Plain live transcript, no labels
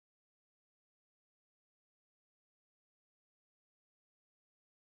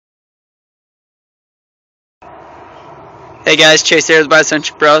Hey guys, Chase here with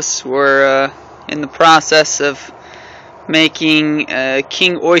Biocentric Bros. We're in the process of making a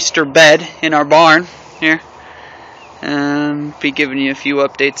king oyster bed in our barn here. Be giving you a few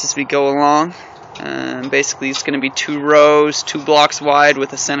updates as we go along. Basically it's going to be 2 rows, 2 blocks wide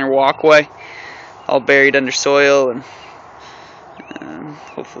with a center walkway, all buried under soil, and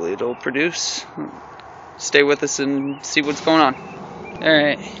hopefully it'll produce. Stay with us and see what's going on.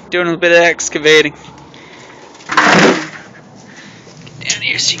 Alright, doing a bit of excavating. Down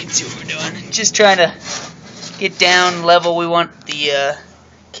here so you can see what we're doing. Just trying to get down level. We want the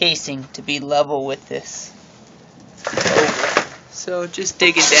casing to be level with this over. So just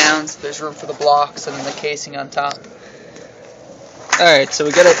dig it down so there's room for the blocks and then the casing on top. Alright, so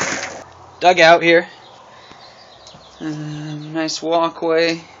we got it dug out here. Nice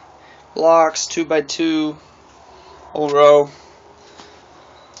walkway. Blocks, 2 by 2, whole row.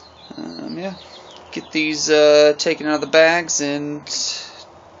 Yeah. Get these taken out of the bags and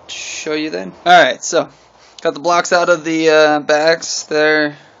show you then. Alright, so got the blocks out of the bags.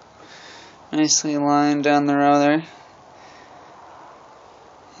 They're nicely lined down the row there.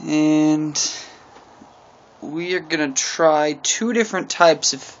 And we are going to try 2 different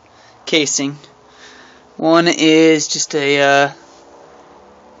types of casing. One is just a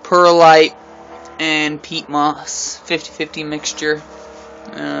perlite and peat moss 50-50 mixture.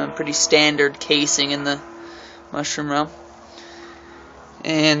 Pretty standard casing in the mushroom realm.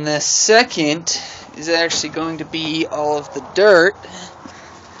 And the second is actually going to be all of the dirt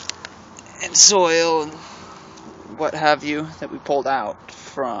and soil and what have you that we pulled out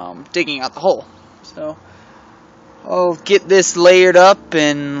from digging out the hole. So I'll get this layered up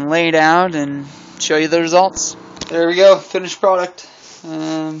and laid out and show you the results. There we go, finished product.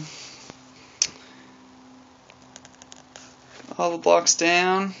 All the blocks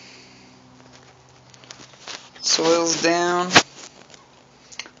down, soil's down,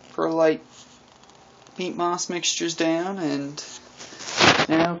 perlite peat moss mixtures down, and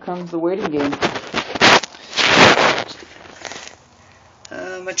now comes the waiting game.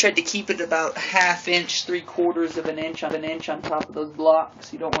 I tried to keep it about 1/2 inch, 3/4 of an inch on top of those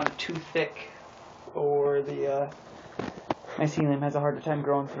blocks. You don't want it too thick, or the mycelium has a harder time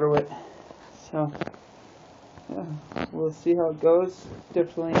growing through it. So yeah, we'll see how it goes.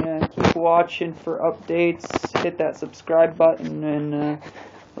 Definitely keep watching for updates. Hit that subscribe button, and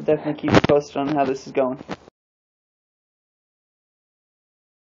we'll definitely keep you posted on how this is going.